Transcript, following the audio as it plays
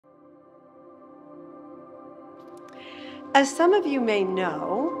As some of you may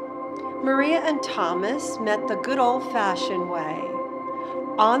know, Maria and Thomas met the good old-fashioned way,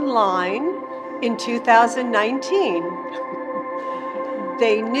 online in 2019.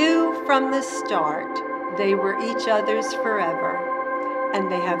 They knew from the start they were each other's forever,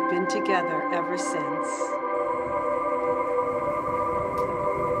 and they have been together ever since.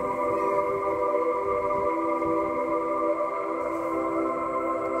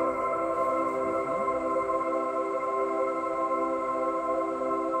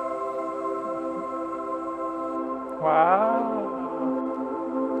 Wow.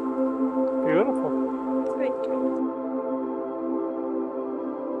 Beautiful. Thank you.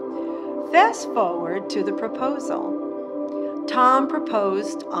 Fast forward to the proposal. Tom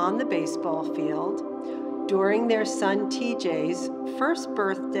proposed on the baseball field during their son TJ's first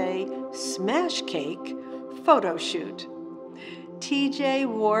birthday smash cake photo shoot. TJ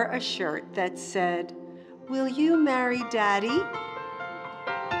wore a shirt that said, "Will you marry Daddy?"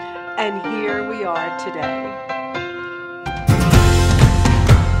 And here we are today.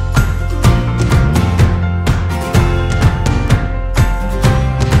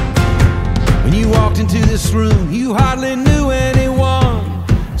 When you walked into this room, you hardly knew anyone.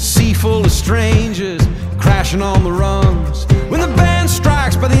 Sea full of strangers, crashing on the rungs. When the band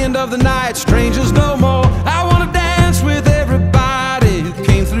strikes by the end of the night, strangers no more. I wanna dance with everybody who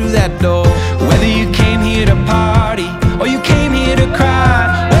came through that door. Whether you came here to party, or you came here to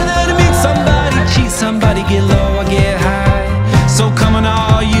cry, whether to meet somebody, cheat somebody, get low or get high. So come on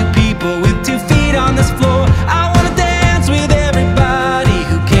all you people with 2 feet on this floor. I wanna dance with everybody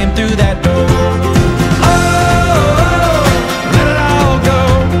who came through that door.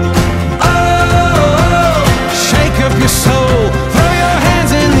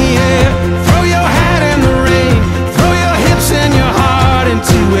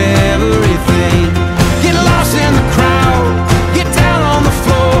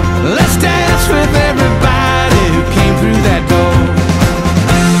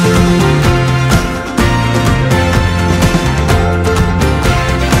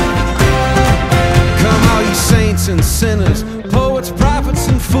 And sinners, poets, prophets,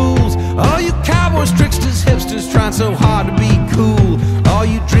 and fools. All you cowboys, tricksters, hipsters, trying so hard to be cool. All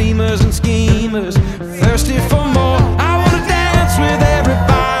you dreamers and schemers, thirsty for more. I wanna dance with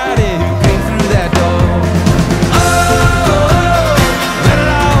everybody who came through that door. Oh, let it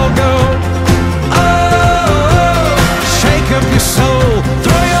all go. Oh, shake up your soul.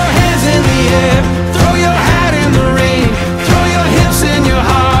 Throw your hands in the air. Throw your hat in the rain. Throw your hips and your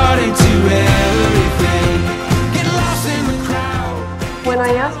heart into everything. When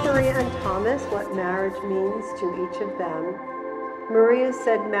I asked Maria and Thomas what marriage means to each of them, Maria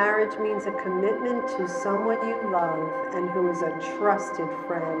said marriage means a commitment to someone you love and who is a trusted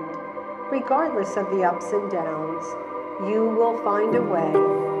friend. Regardless of the ups and downs, you will find a way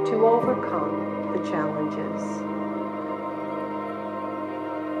to overcome the challenges.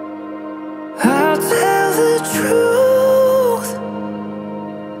 I'll tell the truth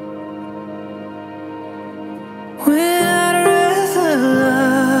when I'd rather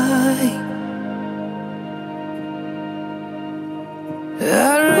lie.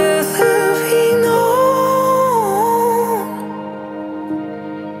 I'd rather be known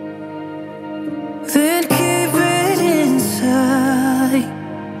than keep it inside.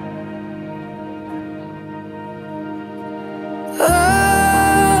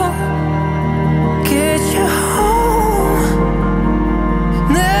 Oh, get you home,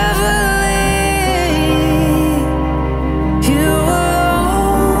 never leave you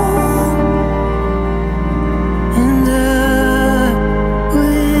alone, and I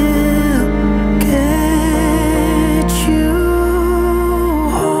will get you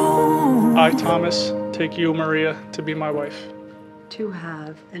home. I, Thomas, take you, Maria, to be my wife. To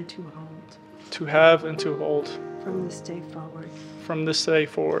have and to hold To have and to hold from this day forward. from this day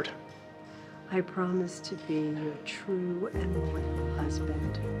forward. I promise to be your true and loyal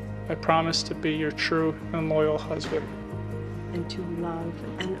husband, I promise to be your true and loyal husband, and to love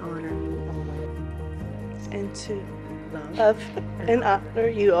and honor you always. And to love and honor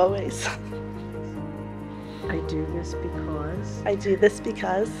you always. I do this because I do this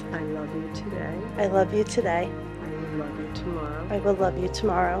because I love you today, I love you today, I will love you tomorrow, I will love you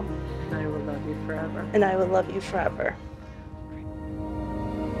tomorrow, and I will love you forever. and I will love you forever.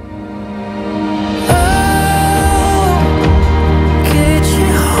 Get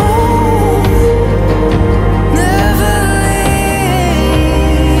you home, never leave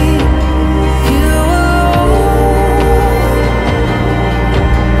you alone,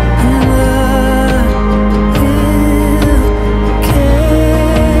 and I will get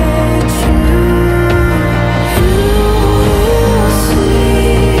you home.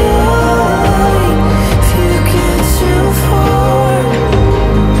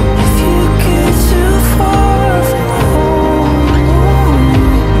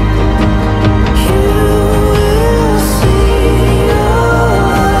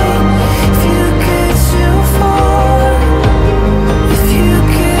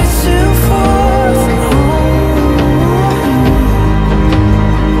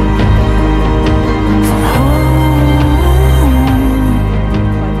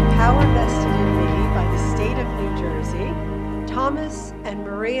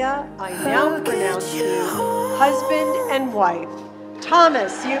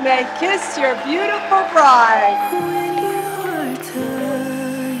 Thomas, you may kiss your beautiful bride. When